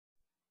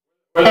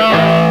Where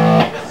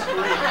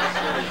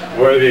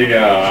do you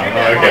go?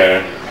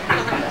 Okay.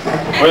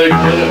 Where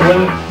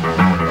the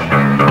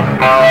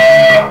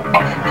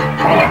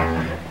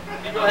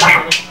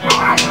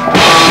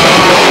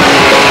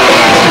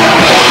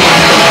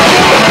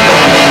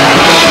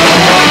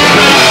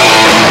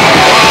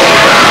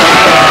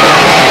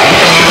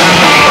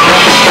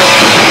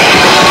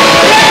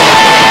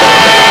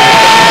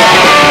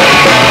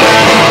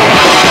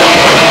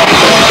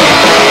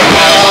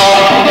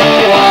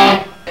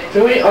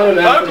Can we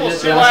automatically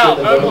just ask that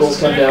the vocals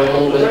come down a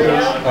little bit,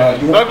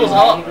 please? Vocals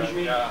up.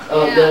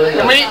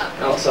 Can we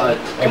outside?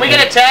 Can we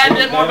get a tad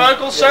bit more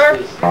vocals, sir?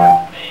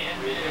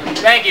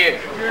 Thank you.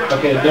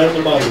 Okay, down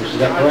the monitors, is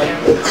that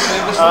correct?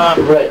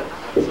 Right.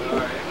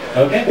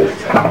 Okay.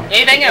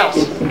 Anything else?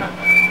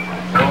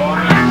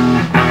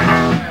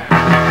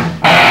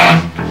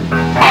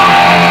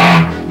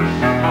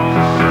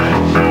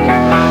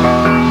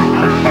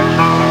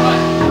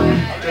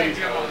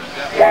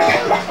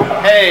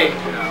 Hey.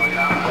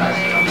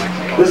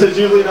 This is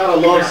usually not a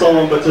love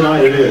song, but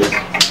tonight it is.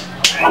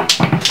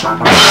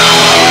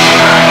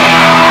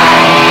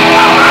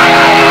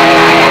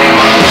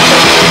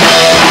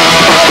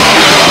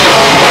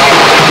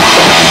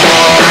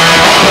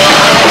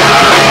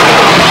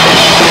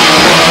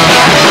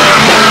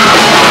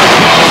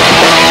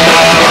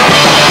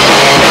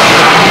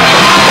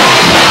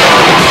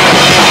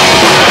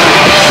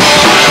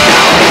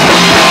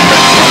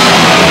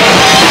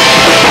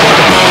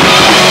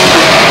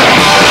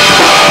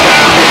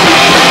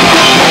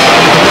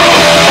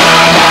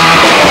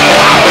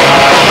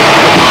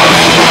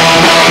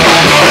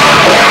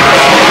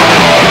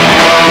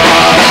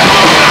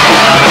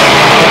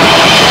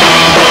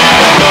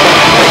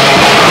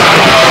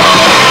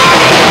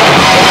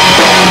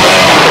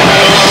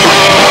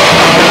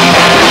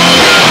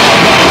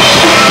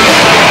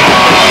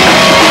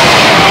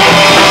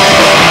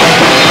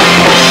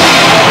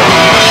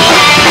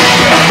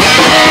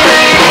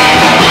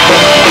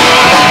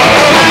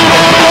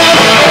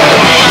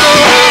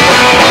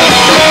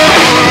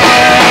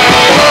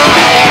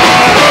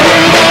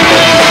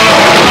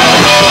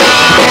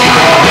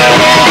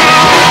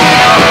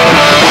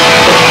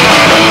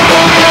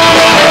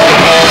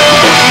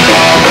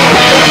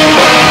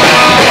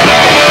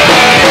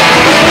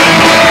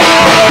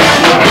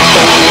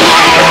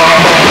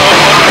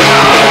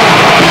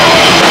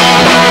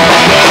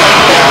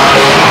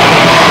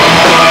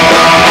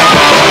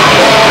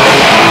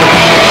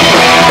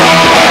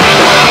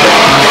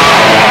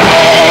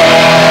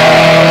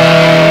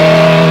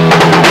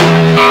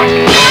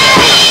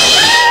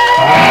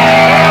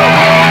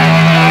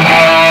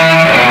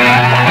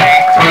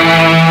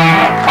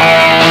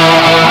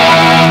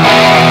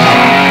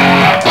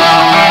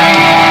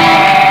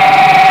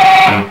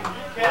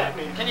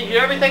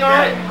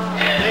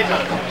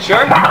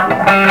 Sure?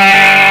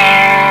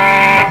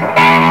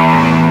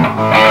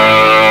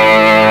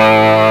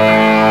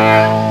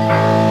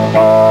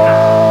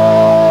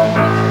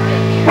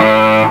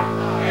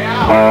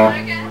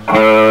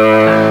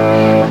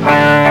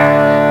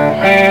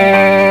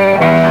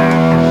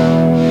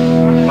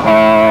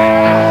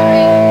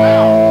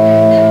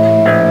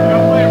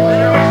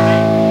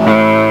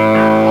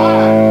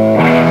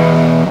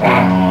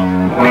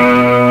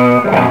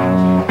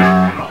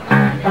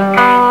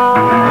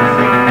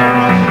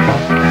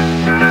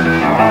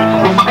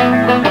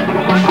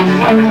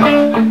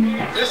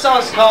 This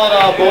song's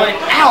called Boy.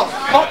 Ow!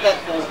 Fuck that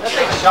thing. That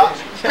thing shot.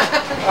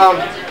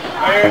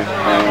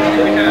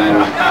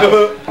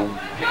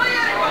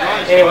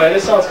 Anyway,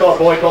 this song's called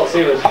Boy Called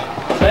Sealers.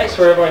 Thanks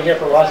for everyone here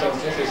for watching.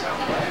 This is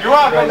You're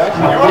welcome.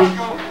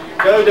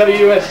 Go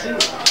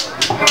WSC.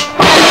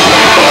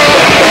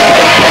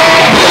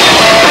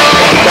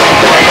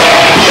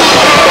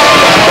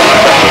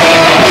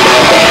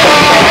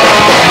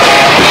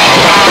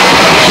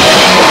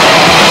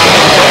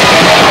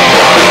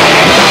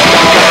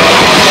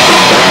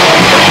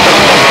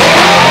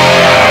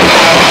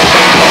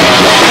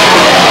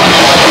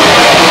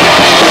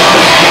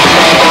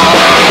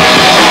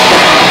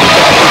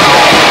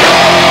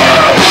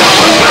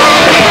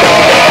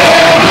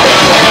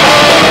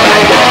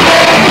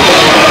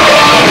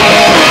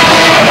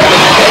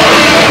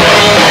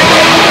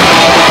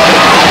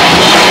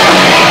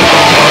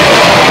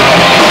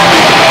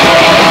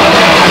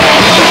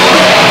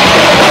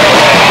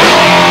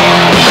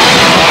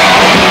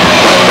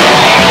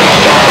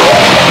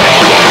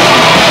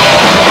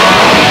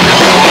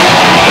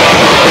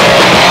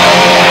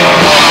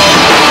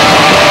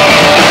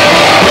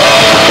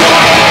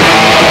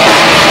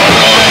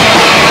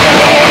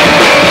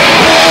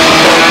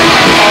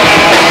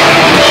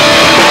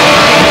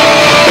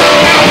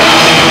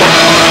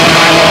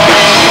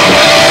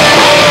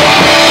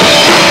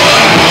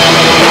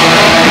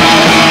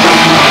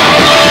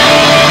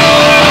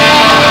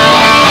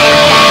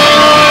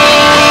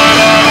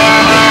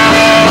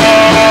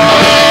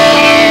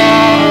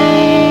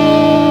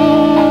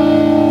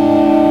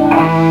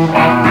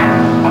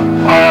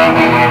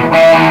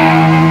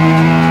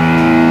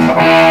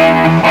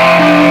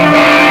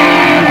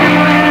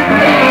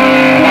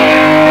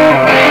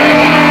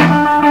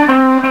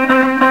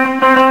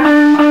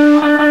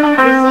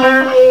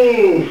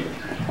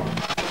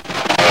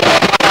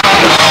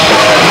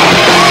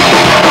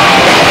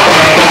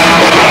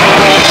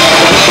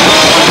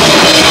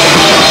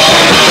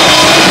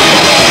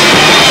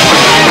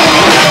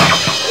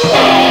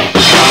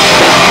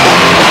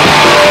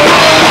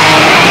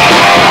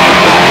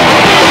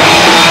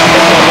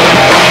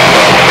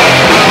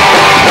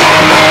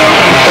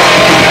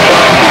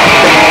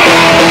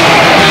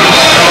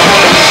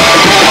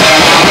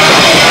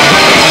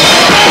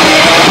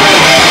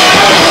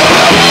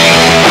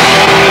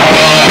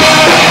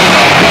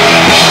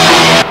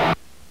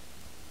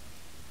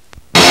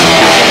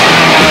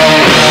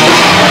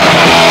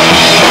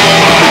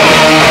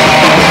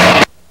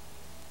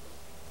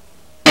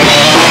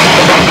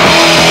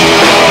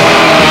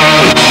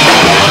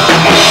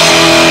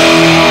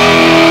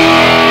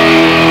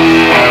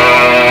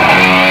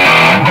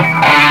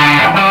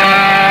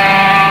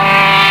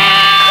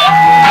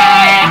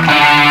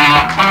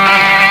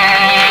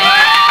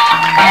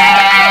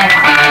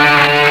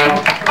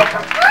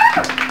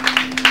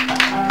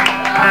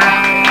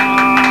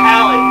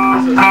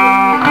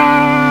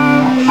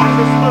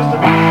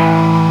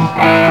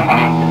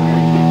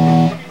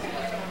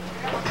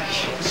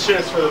 This shit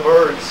is for the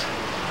birds.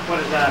 What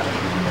is that?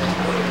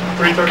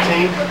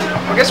 313?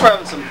 I guess we're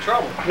having some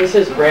trouble. This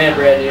is brand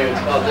new.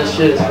 It's called This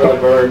Shit Is For The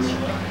Birds.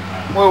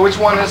 Well, which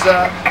one is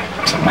that?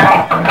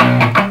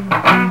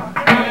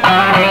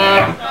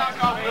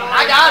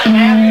 I got it,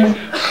 man.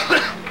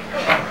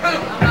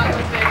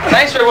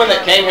 Thanks for everyone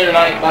that came here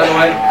tonight, by the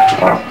way.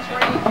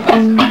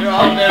 You're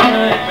all very,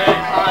 very, very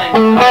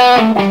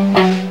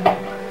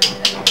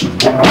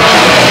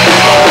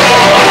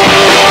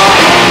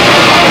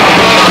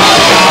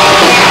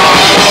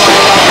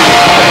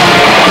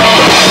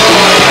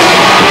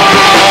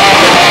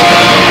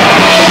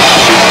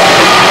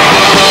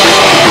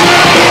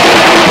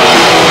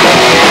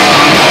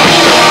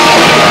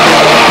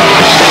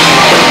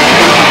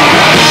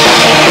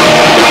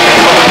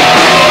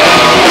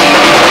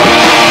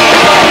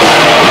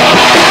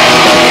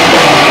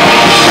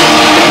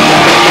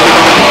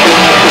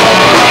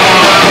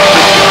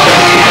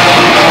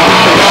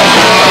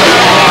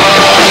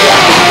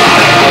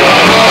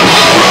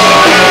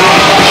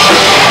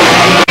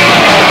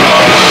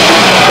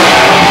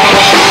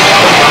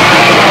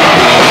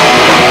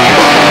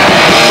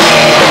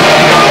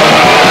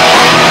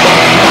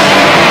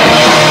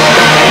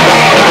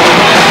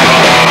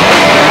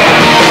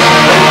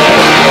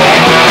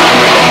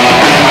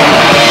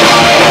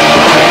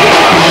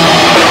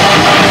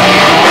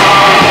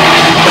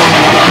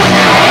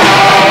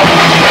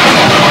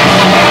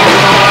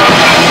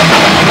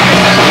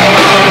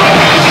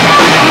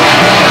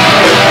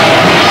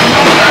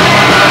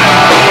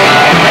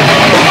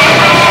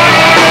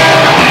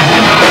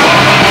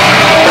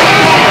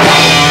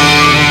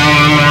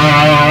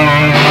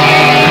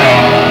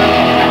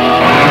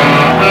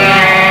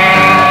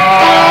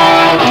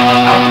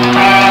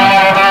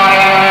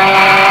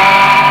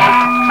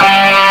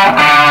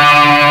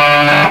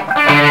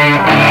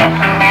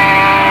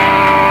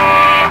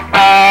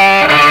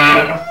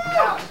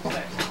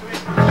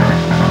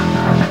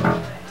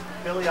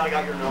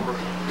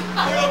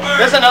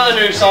This is another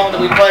new song that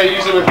we play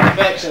usually with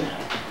perfection.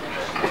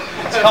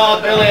 It's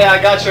called Billy,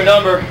 I Got Your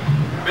Number.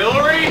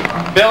 Billery?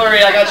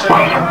 Billery, I Got Your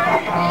Number.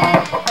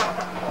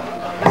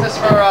 This is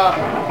for,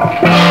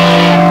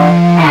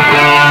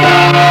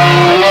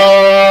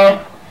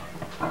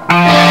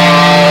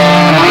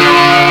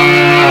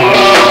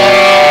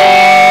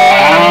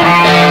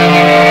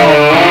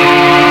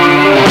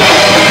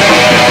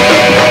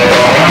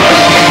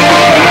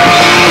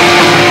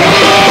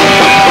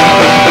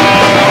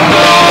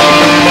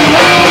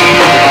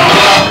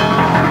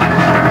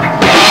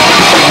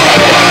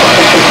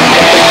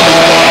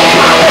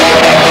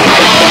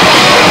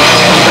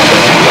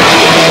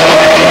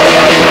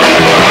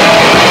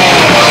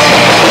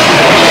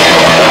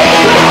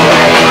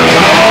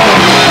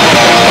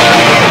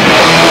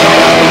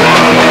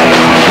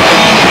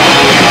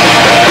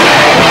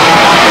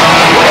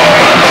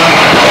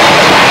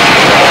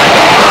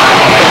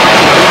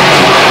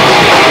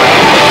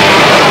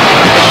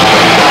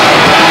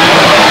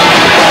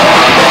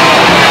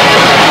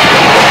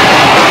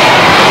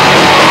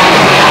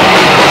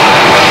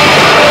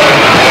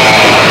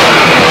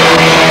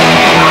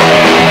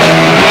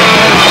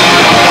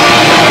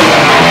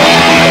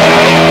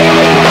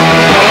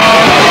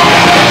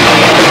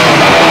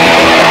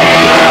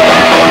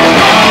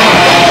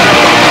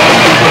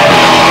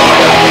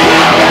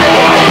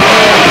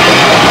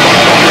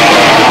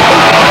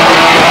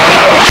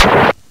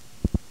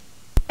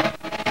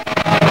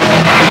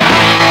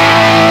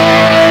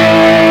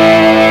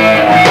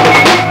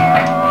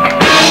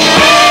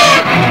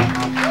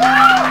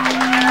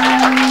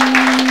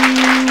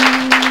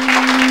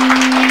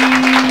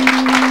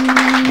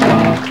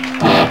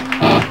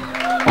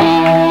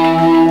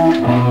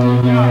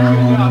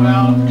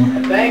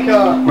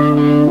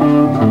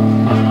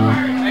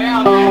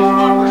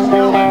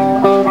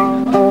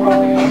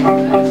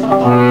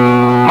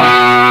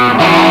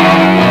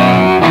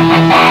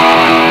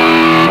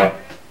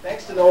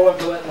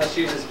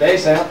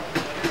 bass amp.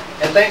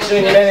 And thanks to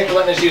Humanity for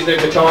letting us use their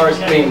guitar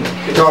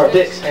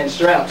picks and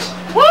straps.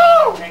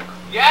 Woo!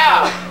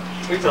 Yeah!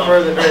 We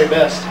prefer the very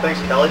best.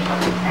 Thanks, Kelly.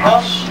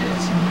 Oh, shit.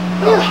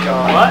 Oh,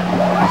 God. What?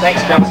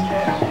 Thanks, Kelly.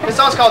 This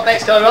song's called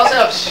Thanks, Kelly. We also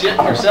have shit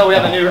for sale. We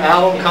have a new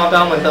album,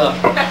 compound with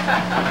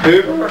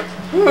Hoover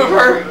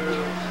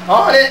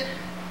on it.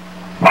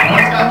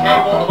 It's got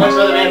Cable and a bunch of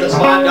other bands. It's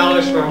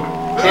 $5 from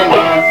 $10.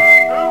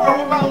 Hoover,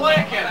 what about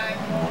Lincoln?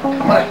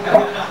 What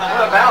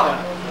about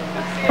him?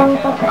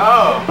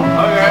 Oh,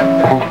 okay.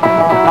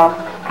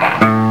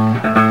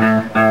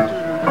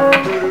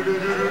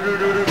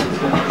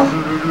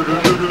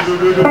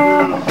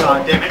 God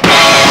damn it.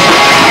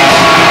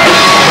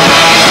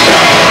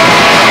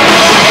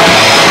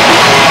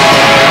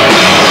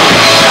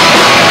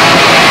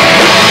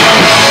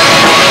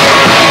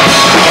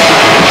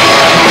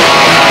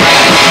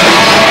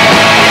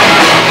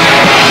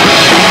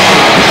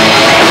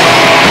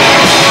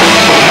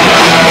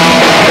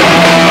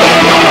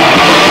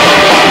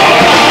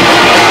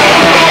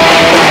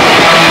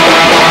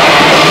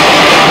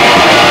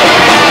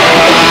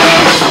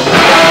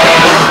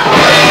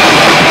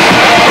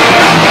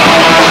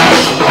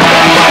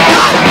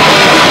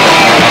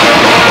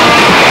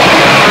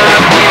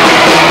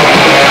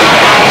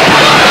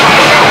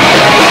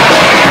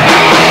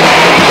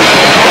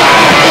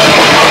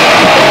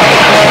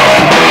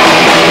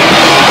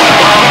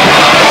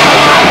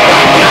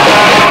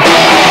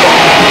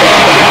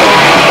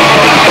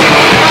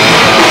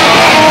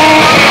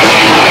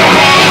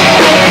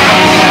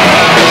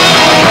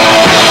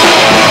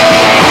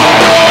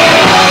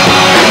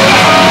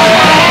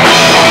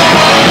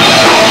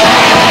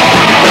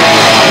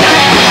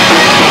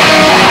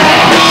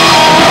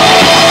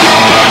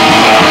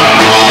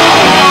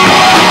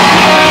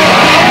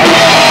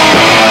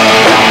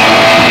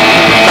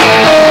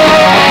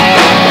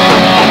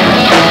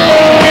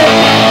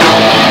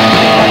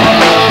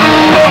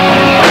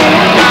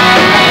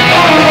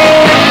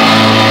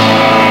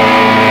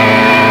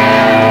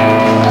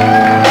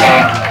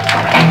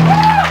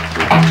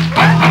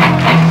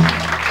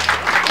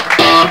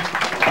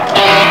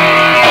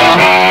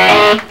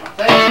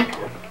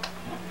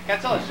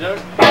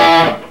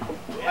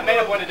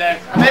 one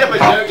today. I made up a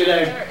joke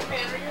today.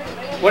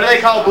 What do they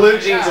call blue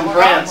jeans in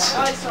France?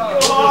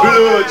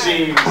 Blue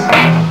jeans.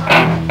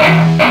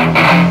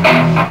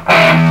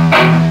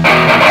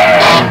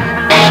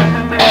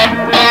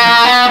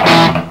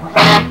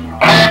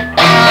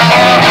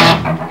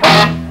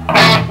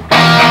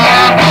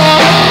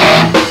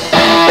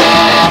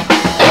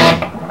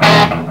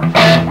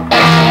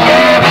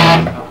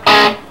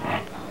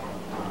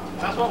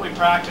 That's what we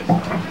practice.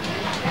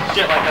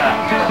 Shit like that.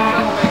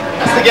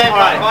 That's the game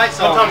right. Fight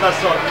song. Sometimes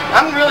that's so.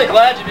 I'm really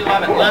glad you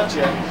haven't left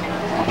yet.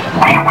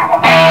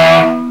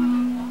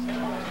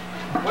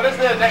 What is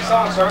the next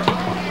song, sir?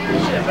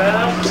 Shit,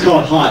 man. It's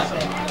called Hot.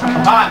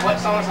 Hot. What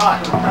song is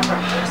hot?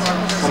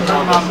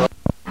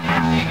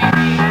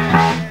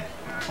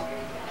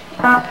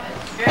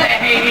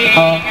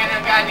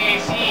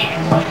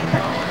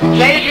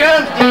 Play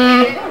drums,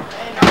 dude.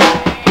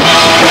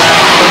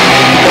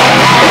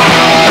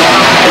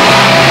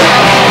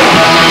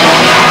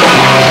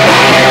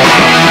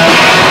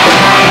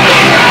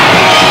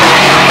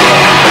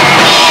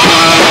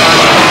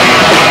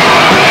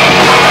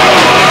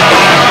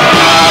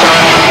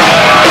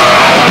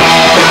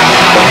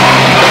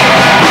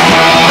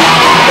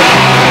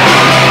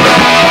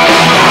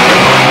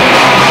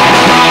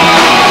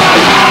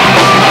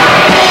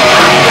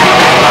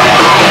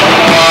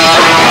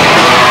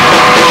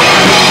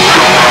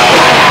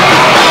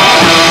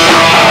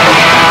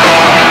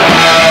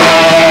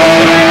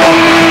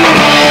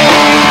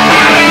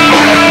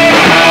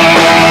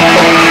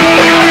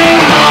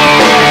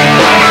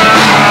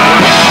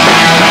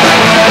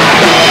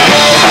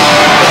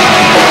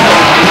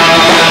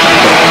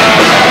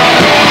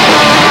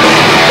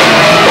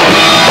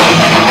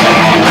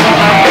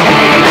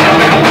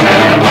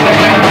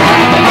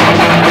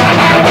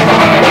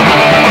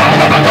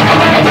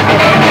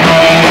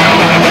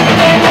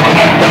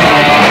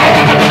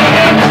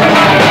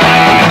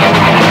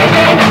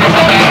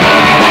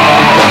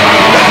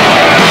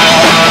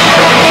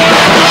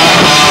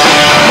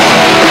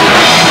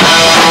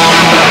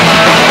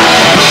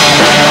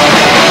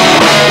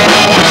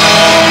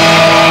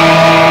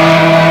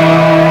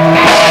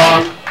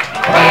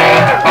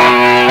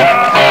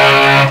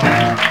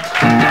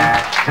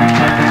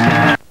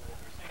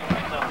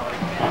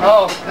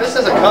 Oh, this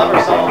is a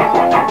cover song.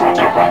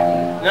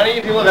 None of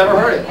you people have ever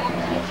heard it.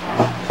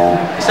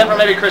 Except for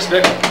maybe Chris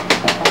Vickle.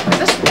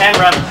 And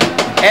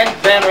Revis. And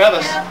Van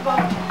Revis.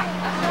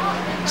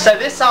 So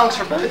this song's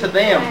for both of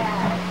them.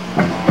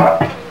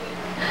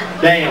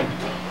 Damn.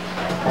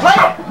 Play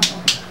it!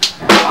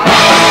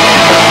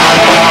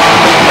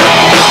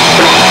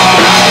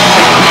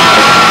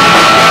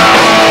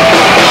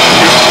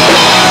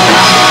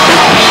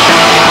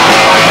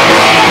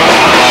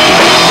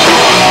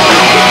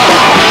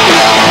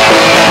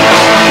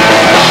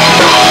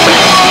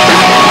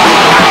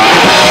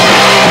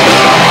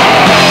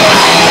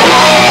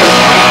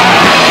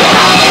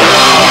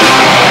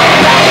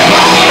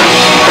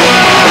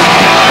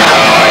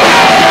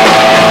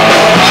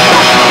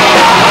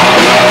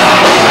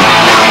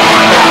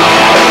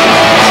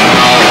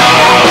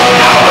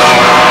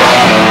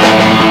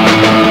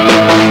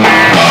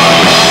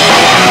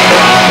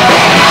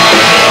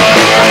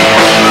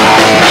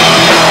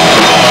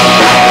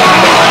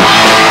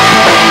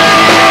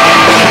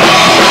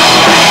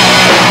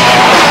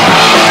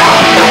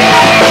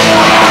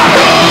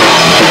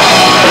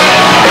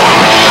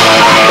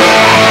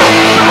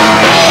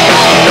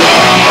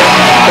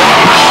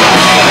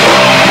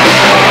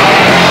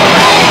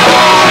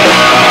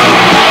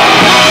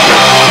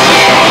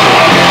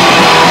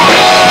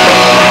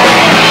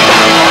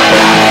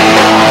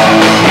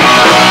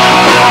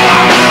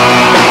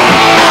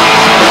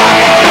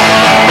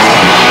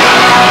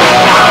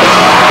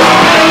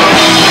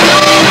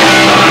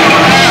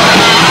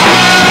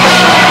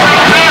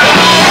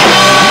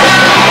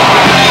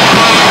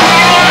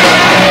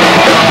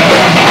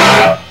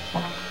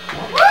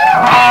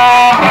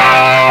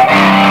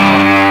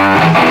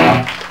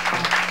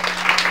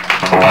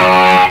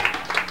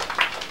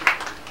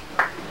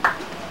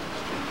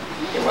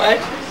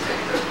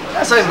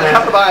 That's a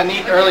cover by a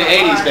neat early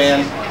 80s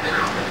band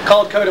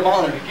called Code of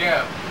Honor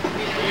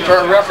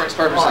for reference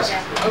purposes.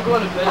 I'm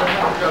going to bed.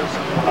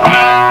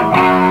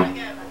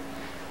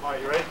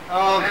 Alright, you ready?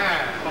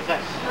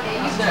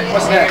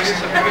 What's next?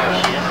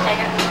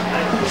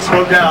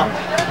 Smoked out.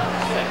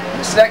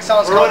 This next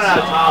song's We're called... running out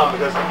of time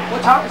because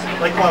What time is it?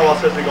 Lake Firewall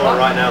says they're going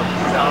right now.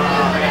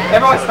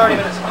 Everyone's 30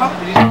 minutes.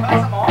 Did you cut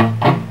some off?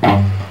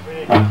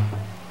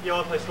 You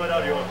want to play Sweat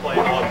Out or you want to play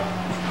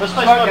Let's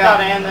play Smoke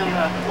Out and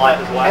then Life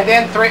is Whack? And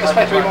then let's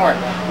play 3 more.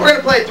 We're going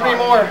to play 3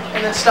 more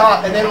and then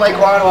stop, and then Lake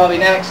Wino will be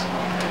next.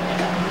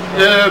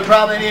 You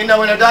probably need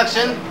no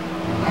introduction.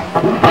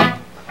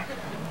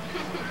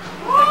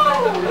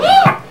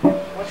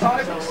 What song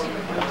is this?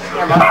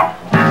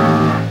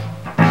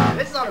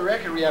 This is on a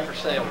record we have for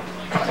sale.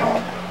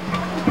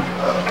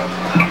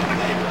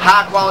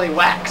 High quality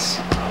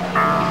wax.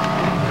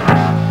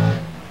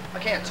 I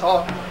can't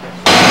talk.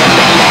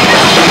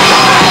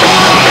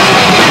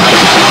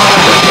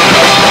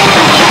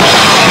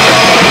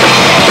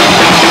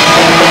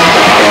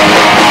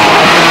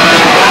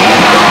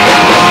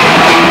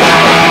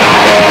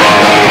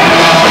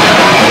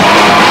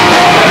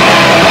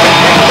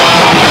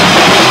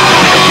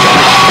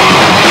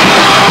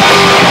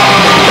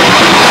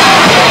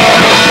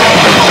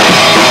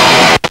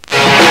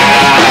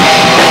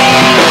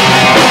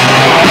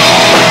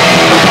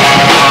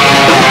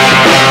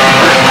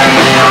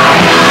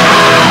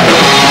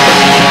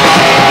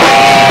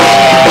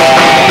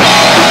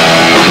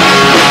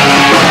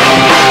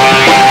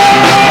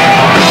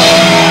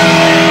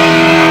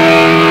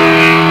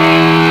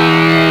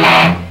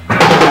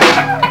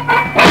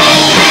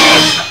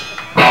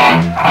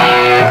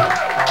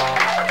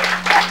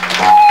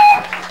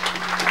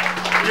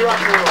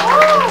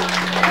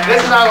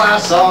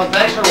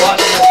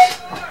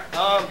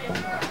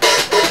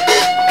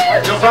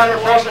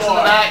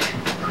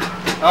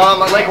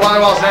 Lake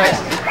Wonderwell's next.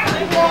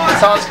 The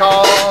song's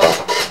called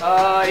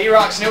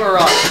E-Rock's Newer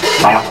Rock.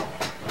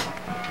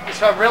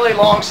 It's a really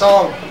long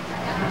song.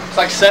 It's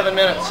like 7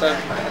 minutes, so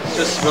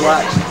just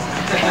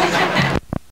relax.